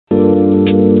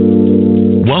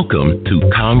Welcome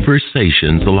to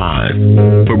Conversations Live.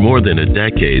 For more than a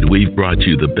decade, we've brought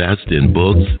you the best in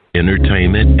books,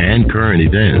 entertainment, and current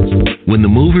events. When the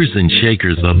movers and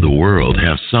shakers of the world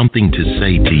have something to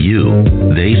say to you,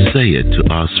 they say it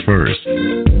to us first.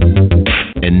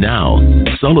 And now,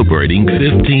 celebrating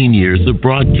 15 years of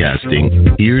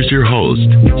broadcasting, here's your host,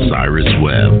 Cyrus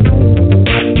Webb.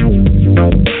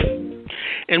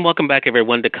 And welcome back,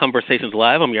 everyone, to Conversations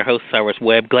Live. I'm your host, Cyrus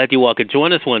Webb. Glad you all could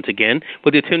join us once again,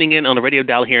 whether you're tuning in on the radio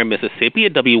dial here in Mississippi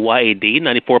at WYAD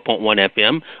 94.1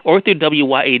 FM or through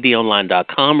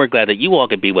WYADonline.com. We're glad that you all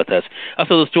could be with us.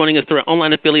 Also, those joining us through our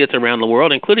online affiliates around the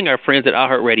world, including our friends at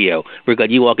iHeartRadio. We're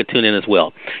glad you all could tune in as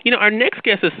well. You know, our next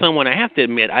guest is someone I have to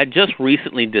admit I just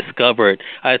recently discovered.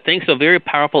 I think so, a very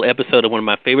powerful episode of one of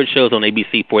my favorite shows on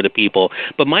ABC, For the People.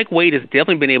 But Mike Wade has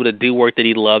definitely been able to do work that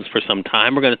he loves for some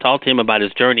time. We're going to talk to him about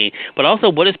his journey, but also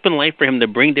what it's been like for him to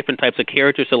bring different types of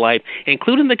characters to life,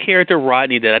 including the character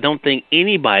Rodney that I don't think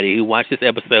anybody who watched this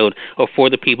episode of For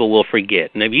the People will forget.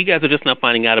 And if you guys are just not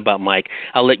finding out about Mike,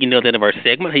 I'll let you know at the end of our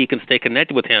segment how you can stay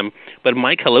connected with him. But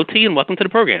Mike, hello to you and welcome to the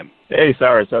program. Hey,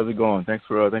 Cyrus, how's it going? Thanks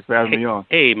for having me on.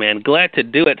 Hey, man, glad to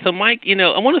do it. So, Mike,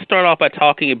 I want to start off by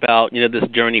talking about, this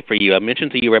journey for you. I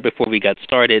mentioned to you right before we got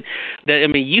started that,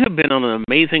 you have been on an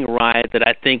amazing ride that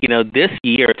I think, this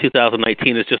year,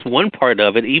 2019, is just one part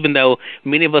of it, even though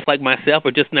many of us, like myself,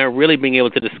 are just now really being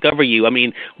able to discover you.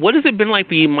 What has it been like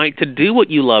for you, Mike, to do what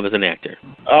you love as an actor?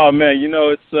 Oh, man,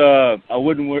 it's I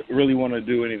wouldn't really want to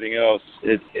do anything else.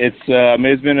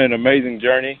 It's been an amazing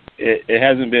journey. It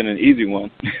hasn't been an easy one.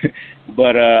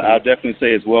 But I'll definitely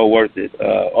say it's well worth it.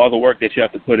 All the work that you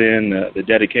have to put in, the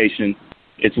dedication,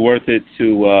 it's worth it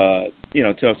to,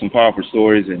 tell some powerful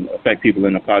stories and affect people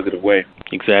in a positive way.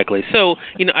 Exactly. So,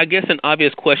 I guess an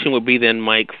obvious question would be then,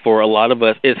 Mike, for a lot of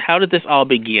us is how did this all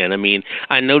begin?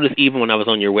 I noticed even when I was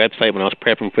on your website when I was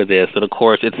prepping for this that, of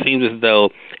course, it seems as though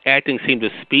acting seemed to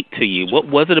speak to you. What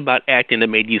was it about acting that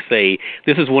made you say,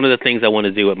 this is one of the things I want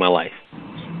to do with my life?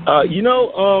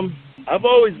 I've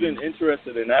always been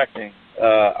interested in acting.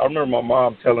 I remember my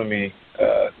mom telling me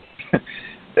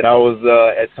that I was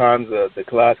at times the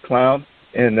class clown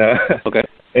in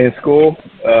school.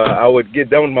 I would get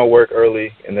done with my work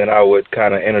early, and then I would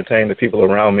kind of entertain the people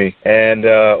around me. And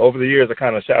over the years, I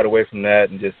kind of shied away from that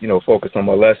and just, focused on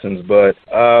my lessons. But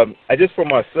I just, for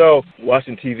myself,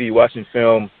 watching TV, watching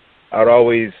film, I'd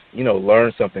always,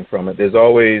 learn something from it. There's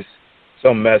always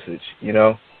some message, in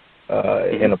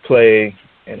a play,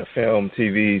 in a film,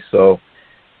 TV. So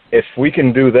if we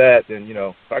can do that, then,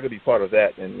 if I could be part of that,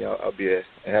 then, I'll be a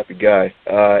happy guy.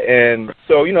 And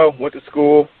so, went to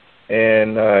school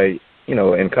and,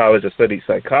 in college I studied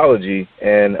psychology,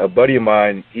 and a buddy of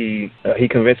mine, he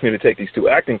convinced me to take these 2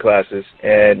 acting classes.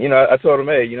 And, I told him,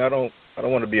 hey, I don't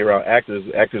want to be around actors.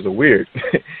 Actors are weird.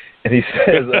 And he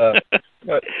says,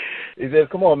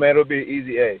 come on, man, it'll be an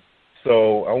easy A.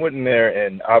 So I went in there,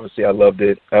 and obviously I loved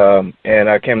it. And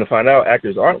I came to find out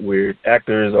actors aren't weird.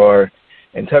 Actors are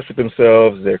in touch with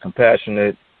themselves. They're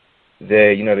compassionate.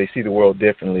 They see the world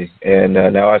differently. And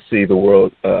now I see the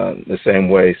world the same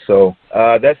way. So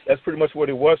that's pretty much what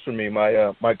it was for me.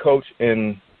 My coach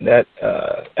in that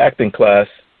acting class,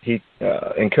 he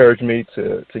encouraged me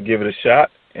to give it a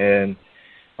shot, and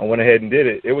I went ahead and did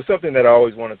it. It was something that I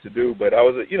always wanted to do, but I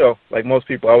was, like most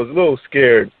people, I was a little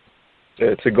scared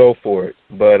to go for it.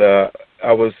 But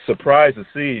I was surprised to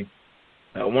see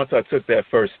once I took that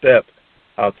first step,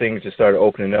 how things just started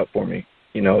opening up for me.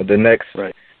 The next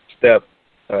step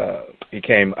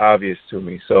became obvious to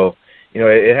me. So,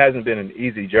 it hasn't been an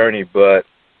easy journey, but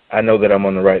I know that I'm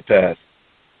on the right path.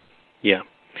 Yeah.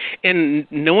 And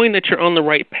knowing that you're on the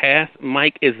right path,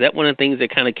 Mike, is that one of the things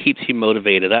that kind of keeps you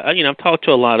motivated? I've talked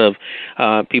to a lot of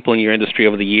people in your industry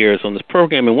over the years on this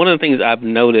program, and one of the things I've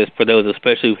noticed for those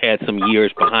especially who've had some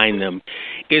years behind them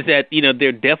is that,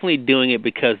 they're definitely doing it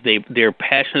because they're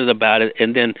passionate about it,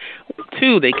 and then,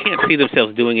 2, they can't see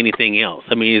themselves doing anything else.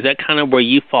 Is that kind of where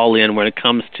you fall in when it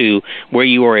comes to where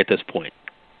you are at this point?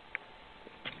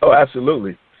 Oh,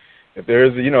 absolutely. If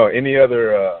there's, any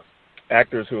other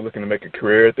actors who are looking to make a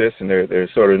career at this and they're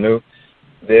sort of new,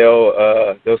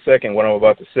 they'll second what I'm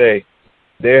about to say.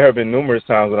 There have been numerous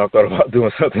times when I've thought about doing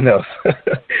something else,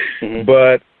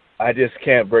 but I just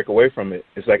can't break away from it.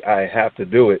 It's like I have to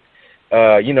do it.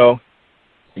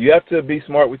 You have to be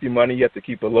smart with your money. You have to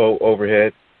keep a low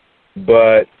overhead.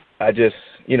 But I just,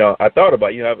 I thought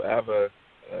about, I have a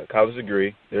college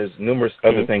degree. There's numerous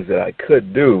other things that I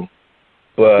could do,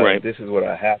 but this is what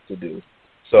I have to do.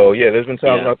 So, yeah, there's been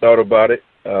times when I thought about it.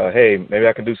 Hey, maybe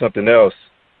I can do something else.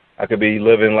 I could be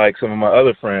living like some of my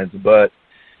other friends. But,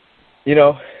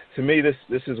 to me,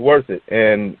 this is worth it.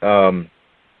 And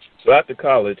So after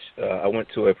college, I went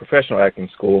to a professional acting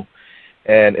school,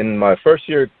 and in my first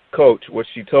year coach, what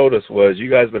she told us was, you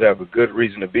guys would have a good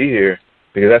reason to be here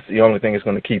because that's the only thing that's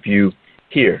going to keep you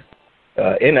here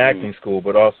in acting school,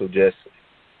 but also just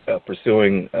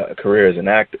pursuing a career as an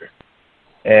actor.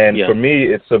 And for me,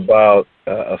 it's about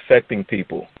affecting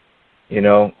people. You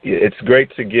know, it's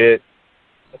great to get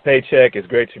a paycheck. It's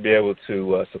great to be able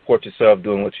to support yourself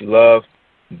doing what you love,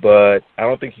 but I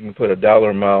don't think you can put a dollar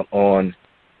amount on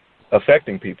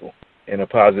affecting people in a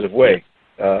positive way.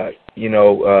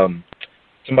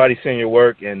 Somebody seeing your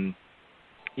work and,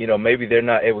 maybe they're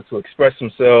not able to express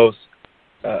themselves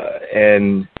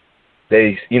and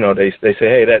they say,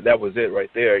 hey, that was it right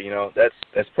there.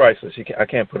 That's priceless. I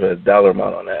can't put a dollar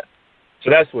amount on that. So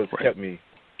that's what kept me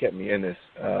in this,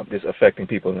 just affecting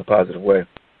people in a positive way.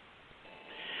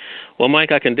 Well,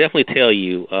 Mike, I can definitely tell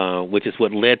you, which is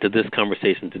what led to this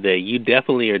conversation today, you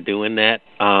definitely are doing that.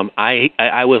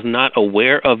 I was not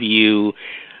aware of you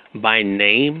by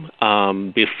name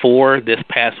before this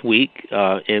past week,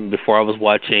 and before I was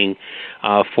watching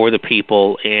For the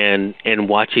People and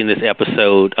watching this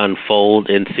episode unfold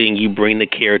and seeing you bring the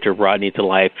character Rodney to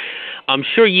life. I'm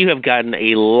sure you have gotten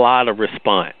a lot of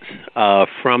response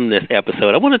from this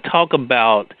episode. I want to talk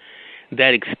about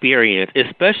that experience,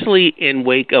 especially in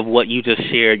wake of what you just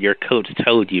shared your coach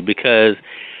told you, because,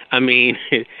 I mean,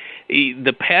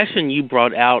 the passion you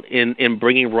brought out in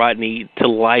bringing Rodney to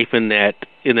life in that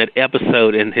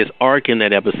episode and his arc in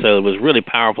that episode was really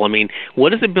powerful. I mean,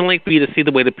 what has it been like for you to see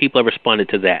the way that people have responded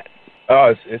to that?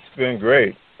 Oh, it's been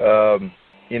great.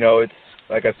 It's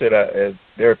like I said,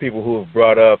 there are people who have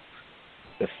brought up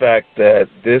the fact that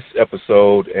this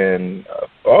episode and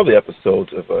all the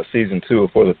episodes of season 2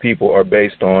 of For the People are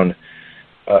based on,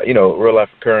 real life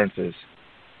occurrences.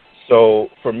 So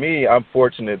for me, I'm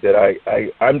fortunate that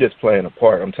I'm just playing a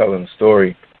part. I'm telling a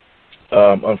story.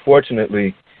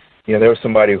 Unfortunately, there was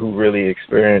somebody who really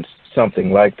experienced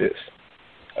something like this.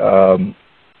 And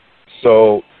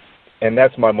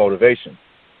that's my motivation.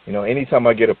 Anytime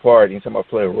I get a part, anytime I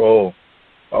play a role,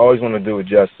 I always want to do it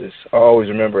justice. I always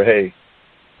remember, hey,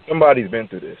 somebody's been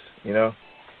through this,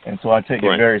 and so I take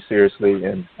it very seriously,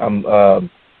 and I'm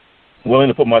willing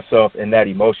to put myself in that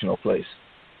emotional place.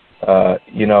 So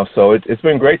it's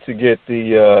been great to get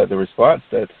the response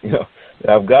that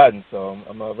I've gotten. So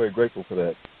I'm very grateful for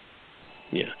that.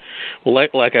 Yeah, well,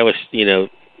 like I was,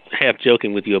 half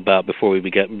joking with you about before we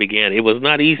began, it was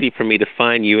not easy for me to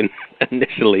find you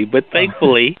initially, but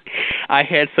thankfully I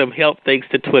had some help thanks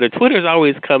to Twitter. Twitter's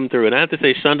always come through, and I have to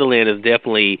say Shondaland is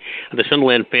definitely, the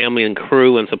Shondaland family and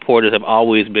crew and supporters have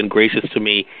always been gracious to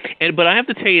me. But I have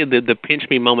to tell you the pinch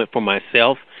me moment for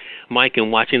myself, Mike, in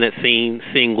watching that scene,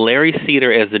 seeing Larry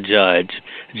Cedar as the judge,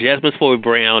 Jasmine Floyd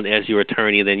Brown as your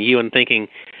attorney, and then you, and thinking,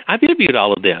 I've interviewed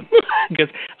all of them because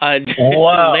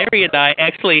Larry and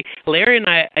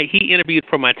I, he interviewed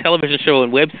for my television show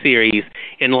and web series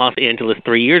in Los Angeles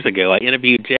 3 years ago. I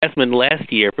interviewed Jasmine last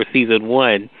year for season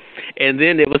 1, and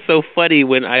then it was so funny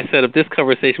when I set up this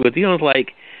conversation with you. I was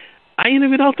like, I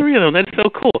interviewed all 3 of them. That's so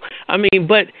cool. I mean,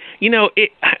 but,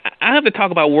 I have to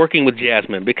talk about working with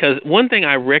Jasmine, because one thing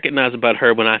I recognize about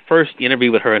her when I first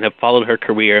interviewed with her and have followed her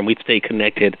career, and we've stayed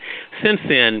connected since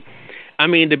then, I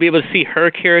mean, to be able to see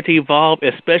her character evolve,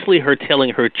 especially her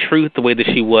telling her truth the way that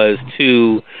she was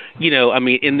to,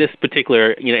 in this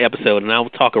particular, episode, and I'll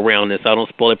talk around this, so I don't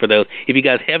spoil it for those. If you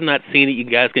guys have not seen it, you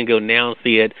guys can go now and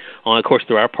see it on, of course,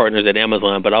 through our partners at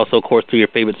Amazon, but also, of course, through your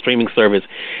favorite streaming service.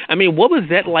 I mean, what was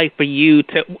that like for you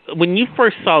when you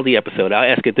first saw the episode?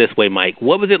 I'll ask it this way, Mike.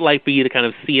 What was it like for you to kind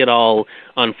of see it all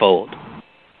unfold?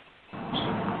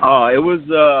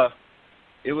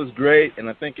 It was great, and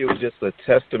I think it was just a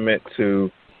testament to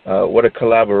what a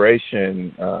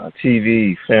collaboration,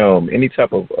 TV, film, any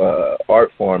type of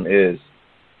art form is.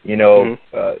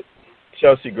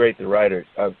 Chelsea Great, the writer,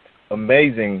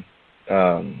 amazing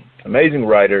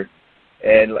writer,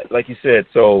 and like you said,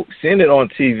 so seeing it on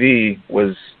TV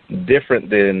was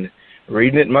different than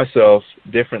reading it myself,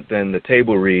 different than the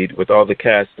table read with all the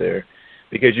cast there,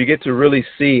 because you get to really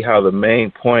see how the main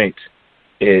point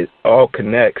all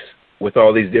connects with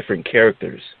all these different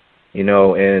characters, and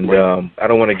I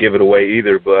don't want to give it away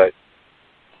either, but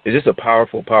it's just a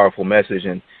powerful, powerful message.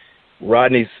 And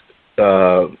Rodney's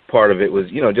part of it was,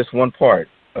 just one part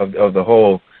of the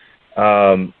whole.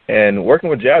 And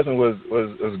working with Jasmine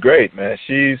was great, man.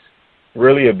 She's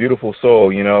really a beautiful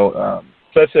soul,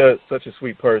 such a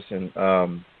sweet person.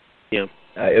 It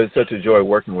was such a joy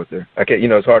working with her. I can't,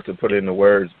 it's hard to put it into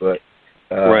words, but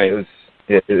it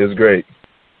was great.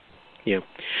 Yeah.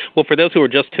 Well, for those who are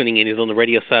just tuning in, he's on the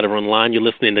radio side or online. You're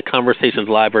listening to Conversations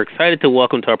Live. We're excited to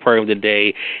welcome to our program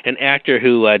today an actor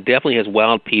who definitely has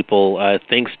wowed people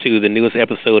thanks to the newest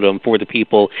episode For the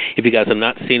People. If you guys have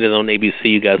not seen it on ABC,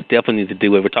 you guys definitely need to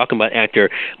do it. We're talking about actor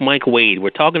Mike Wade.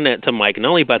 We're talking to Mike not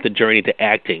only about the journey to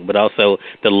acting, but also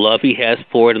the love he has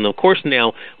for it, and, of course,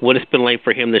 now what it's been like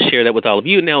for him to share that with all of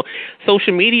you. Now,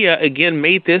 social media, again,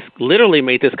 literally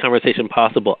made this conversation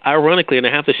possible. Ironically, and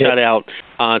I have to shout out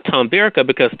Tom Berica,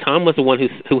 because Tom was the one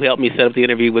who helped me set up the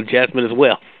interview with Jasmine as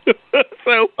well.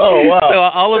 So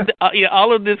all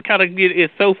of this kind of is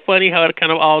so funny how it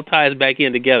kind of all ties back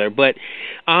in together. But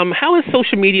how has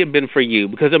social media been for you?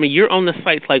 Because, I mean, you're on the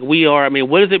sites like we are. I mean,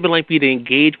 what has it been like for you to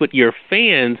engage with your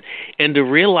fans and to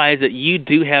realize that you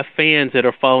do have fans that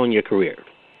are following your career?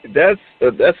 That's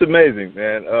amazing,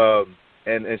 man.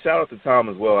 And shout out to Tom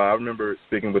as well. I remember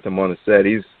speaking with him on the set.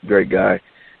 He's a great guy.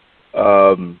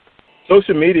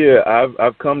 Social media,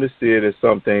 I've come to see it as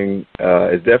something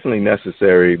is definitely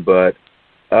necessary, but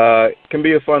it can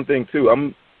be a fun thing too.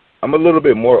 I'm a little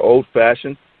bit more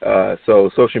old-fashioned, so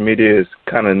social media is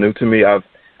kind of new to me.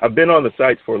 I've been on the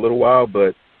sites for a little while,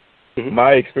 but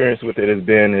my experience with it has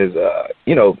been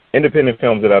independent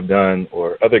films that I've done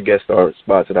or other guest star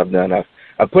spots that I've done.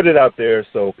 I put it out there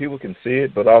so people can see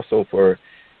it, but also for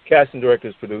casting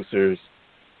directors, producers.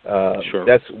 Sure.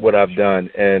 That's what I've done,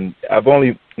 and I've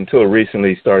only until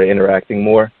recently started interacting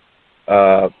more.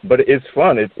 But it's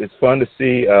fun. It's fun to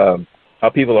see how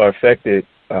people are affected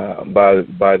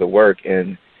by the work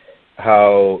and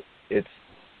how it's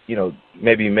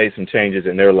maybe made some changes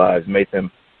in their lives, made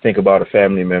them think about a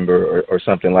family member or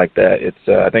something like that.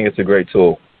 I think it's a great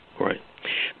tool. Right.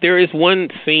 There is one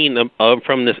scene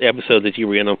from this episode that you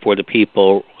were in on For the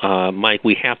People, Mike,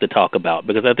 we have to talk about,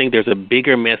 because I think there's a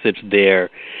bigger message there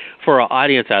for our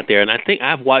audience out there. And I think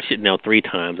I've watched it now 3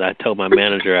 times. I told my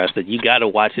manager, I said, you got to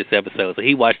watch this episode. So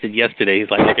he watched it yesterday.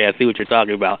 He's like, okay, I see what you're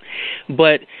talking about.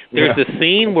 But there's a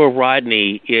scene where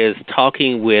Rodney is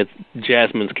talking with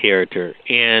Jasmine's character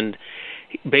and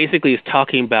basically is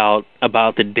talking about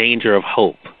the danger of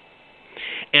hope.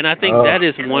 And I think that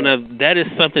is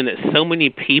something that so many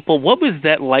people, what was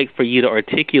that like for you to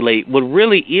articulate what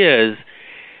really is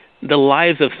the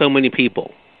lives of so many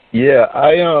people? Yeah,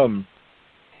 I'll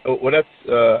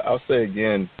say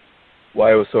again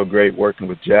why it was so great working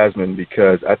with Jasmine,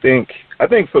 because I think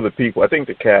For the People, I think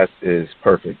the cast is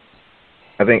perfect.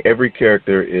 I think every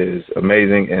character is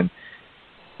amazing and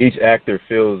each actor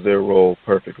fills their role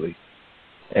perfectly.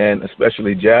 And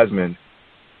especially Jasmine,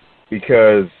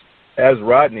 because as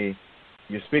Rodney,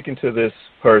 you're speaking to this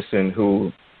person who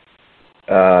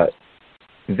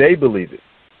they believe it.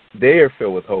 They are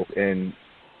filled with hope, and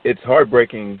it's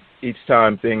heartbreaking each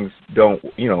time things don't,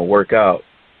 work out.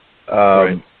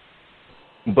 Right.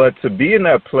 But to be in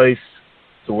that place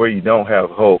to where you don't have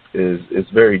hope is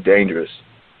very dangerous.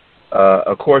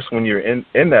 Of course, when you're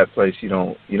in that place, you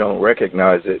don't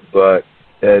recognize it. But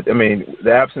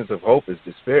the absence of hope is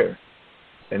despair,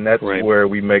 and that's where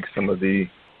we make some of the,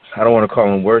 I don't want to call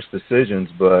them worse decisions,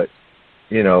 but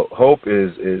hope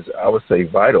is I would say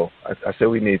vital. I say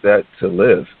we need that to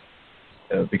live,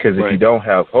 because if you don't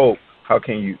have hope, how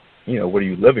can you what are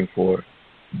you living for?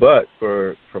 But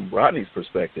from Rodney's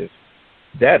perspective,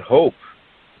 that hope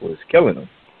was killing him.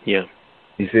 Yeah,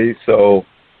 you see, so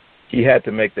he had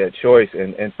to make that choice.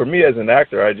 And for me as an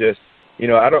actor, I just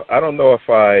I don't know if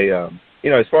I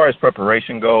as far as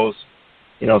preparation goes.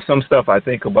 Some stuff I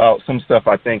think about, some stuff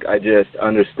I think I just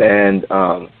understand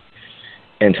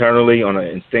internally on an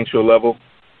instinctual level.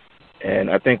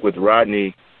 And I think with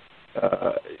Rodney,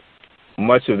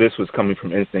 much of this was coming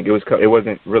from instinct. It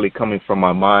wasn't really coming from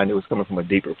my mind. It was coming from a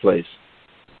deeper place.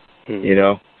 In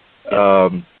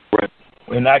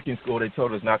acting school, they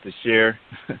told us not to share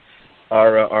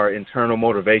our internal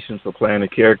motivations for playing a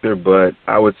character, but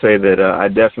I would say that I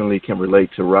definitely can relate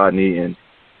to Rodney. And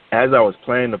as I was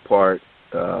playing the part,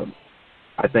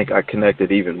 I think I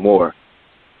connected even more,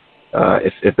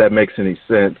 if that makes any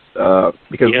sense.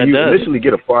 Because when you initially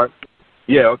get a part,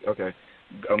 okay,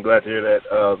 I'm glad to hear that.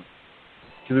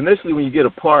 Because initially when you get a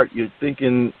part, you're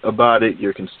thinking about it,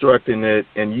 you're constructing it,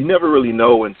 and you never really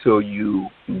know until you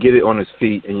get it on its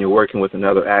feet and you're working with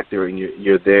another actor and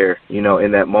you're there,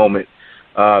 in that moment.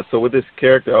 So with this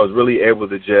character, I was really able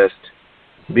to just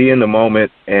be in the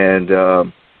moment and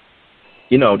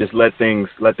just let things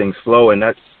flow, and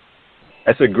that's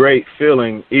a great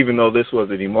feeling. Even though this was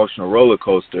an emotional roller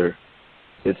coaster,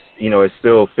 it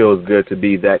still feels good to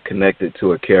be that connected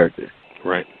to a character.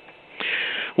 Right.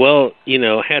 Well,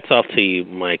 hats off to you,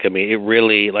 Mike. I mean, it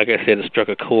really, like I said, it struck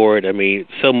a chord. I mean,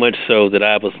 so much so that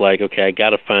I was like, okay, I got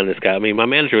to find this guy. I mean, my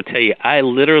manager would tell you, I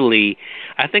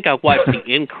think I watched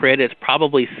the end credits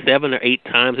probably 7 or 8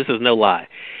 times. This is no lie.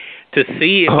 To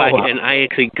see if and I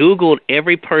actually Googled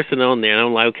every person on there, and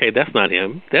I'm like, okay, that's not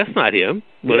him. That's not him.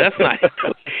 Well, that's not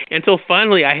him. Until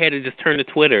finally I had to just turn to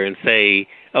Twitter and say,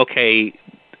 okay,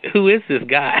 who is this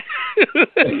guy?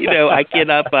 I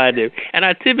cannot find him. And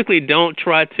I typically don't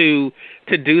try to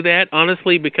do that,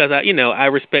 honestly, because I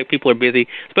respect people are busy,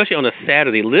 especially on a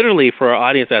Saturday. Literally, for our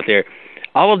audience out there,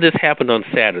 all of this happened on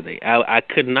Saturday. I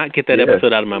could not get that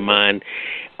episode out of my mind.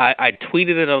 I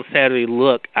tweeted it on Saturday.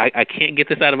 Look, I can't get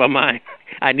this out of my mind.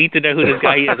 I need to know who this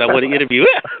guy is. I want to interview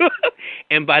him.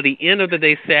 And by the end of the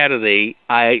day Saturday,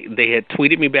 they had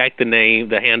tweeted me back the name,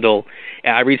 the handle.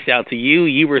 I reached out to you.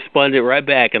 You responded right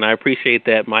back, and I appreciate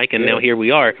that, Mike. And now here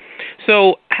we are.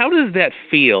 So how does that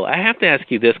feel? I have to ask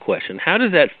you this question. How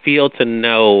does that feel to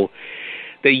know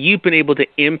that you've been able to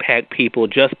impact people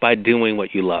just by doing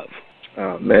what you love?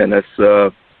 Oh, man,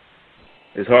 that's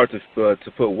it's hard to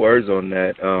put words on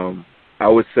that. I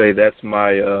would say that's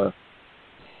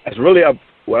that's really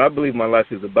what I believe my life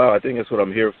is about. I think that's what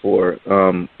I'm here for.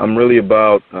 I'm really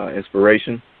about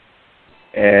inspiration,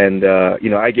 and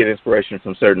I get inspiration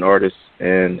from certain artists,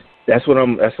 and that's what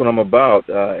I'm about.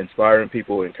 Inspiring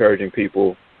people, encouraging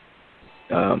people.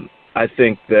 I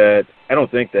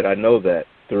know that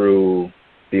through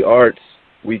the arts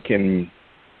we can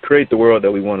create the world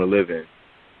that we want to live in.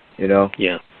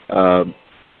 Yeah.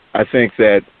 I think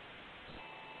that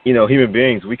human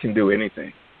beings, we can do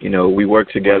anything. We work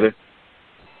together.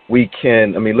 We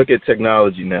can. Look at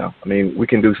technology now. We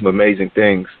can do some amazing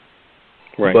things.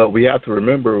 Right. But we have to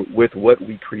remember, with what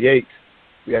we create,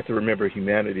 we have to remember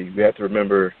humanity. We have to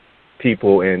remember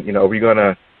people. And are we going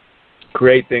to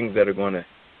create things that are going to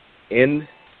end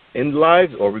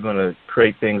lives, or are we going to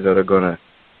create things that are going to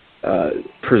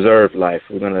preserve life?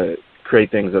 We're going to create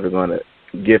things that are going to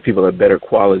give people a better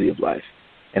quality of life.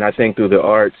 And I think through the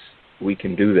arts, we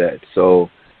can do that. So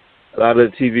a lot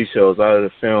of the TV shows, a lot of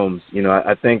the films,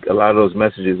 I think a lot of those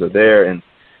messages are there. And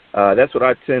that's what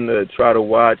I tend to try to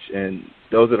watch. And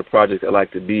those are the projects I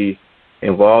like to be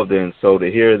involved in. So to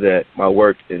hear that my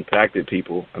work impacted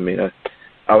people, I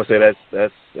would say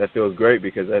that feels great,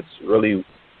 because that's really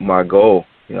my goal.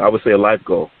 I would say a life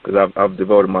goal, because I've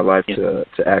devoted my life to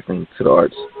acting, to the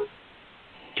arts.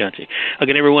 Gotcha.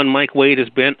 Again, everyone, Mike Wade has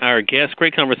been our guest.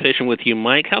 Great conversation with you,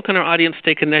 Mike. How can our audience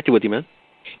stay connected with you, man?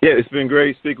 Yeah, it's been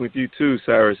great speaking with you too,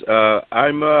 Cyrus. I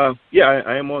am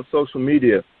on social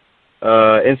media,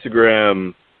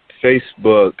 Instagram,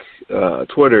 Facebook,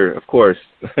 Twitter, of course.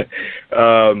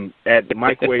 At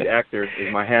Mike Wade Actor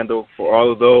is my handle for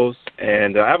all of those.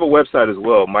 And I have a website as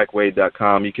well,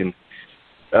 MikeWade.com. You can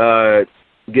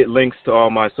get links to all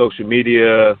my social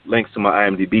media, links to my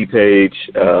IMDb page.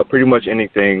 Pretty much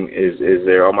anything is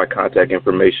there. All my contact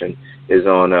information is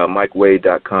on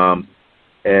MikeWade.com.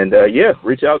 And,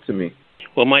 reach out to me.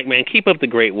 Well, Mike, man, keep up the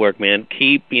great work, man.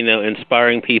 Keep,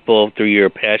 inspiring people through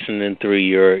your passion and through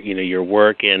your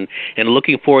work, and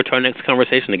looking forward to our next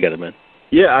conversation together, man.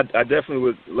 Yeah, I definitely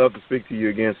would love to speak to you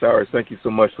again, Cyrus. Thank you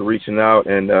so much for reaching out,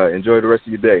 and enjoy the rest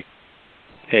of your day.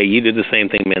 Hey, you did the same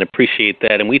thing, man. Appreciate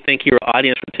that. And we thank your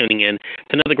audience for tuning in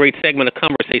to another great segment of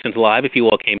Conversations Live. If you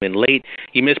all came in late,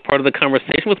 you missed part of the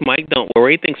conversation with Mike, don't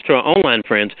worry. Thanks to our online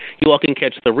friends, you all can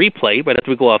catch the replay right after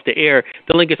we go off the air.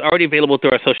 The link is already available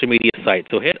through our social media site.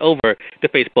 So head over to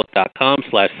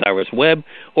Facebook.com/CyrusWebb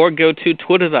or go to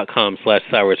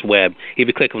Twitter.com/CyrusWebb. If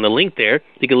you click on the link there,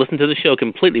 you can listen to the show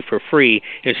completely for free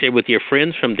and share with your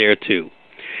friends from there, too.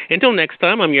 Until next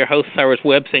time, I'm your host, Cyrus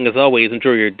Webb, saying, as always,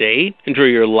 enjoy your day, enjoy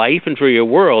your life, enjoy your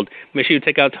world. Make sure you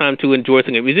take out time to enjoy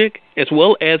some good music as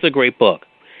well as a great book.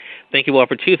 Thank you all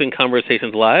for choosing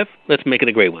Conversations Live. Let's make it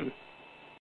a great one.